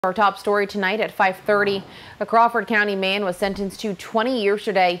Our top story tonight at 5:30, a Crawford County man was sentenced to 20 years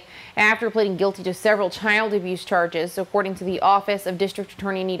today after pleading guilty to several child abuse charges, according to the office of District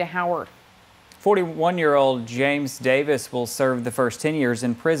Attorney Anita Howard. 41-year-old James Davis will serve the first 10 years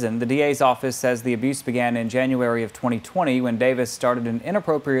in prison. The DA's office says the abuse began in January of 2020 when Davis started an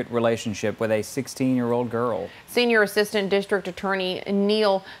inappropriate relationship with a 16-year-old girl. Senior Assistant District Attorney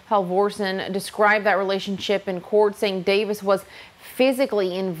Neil Halvorsen described that relationship in court, saying Davis was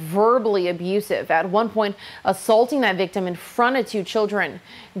physically and verbally abusive, at one point assaulting that victim in front of two children.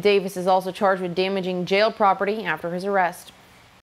 Davis is also charged with damaging jail property after his arrest.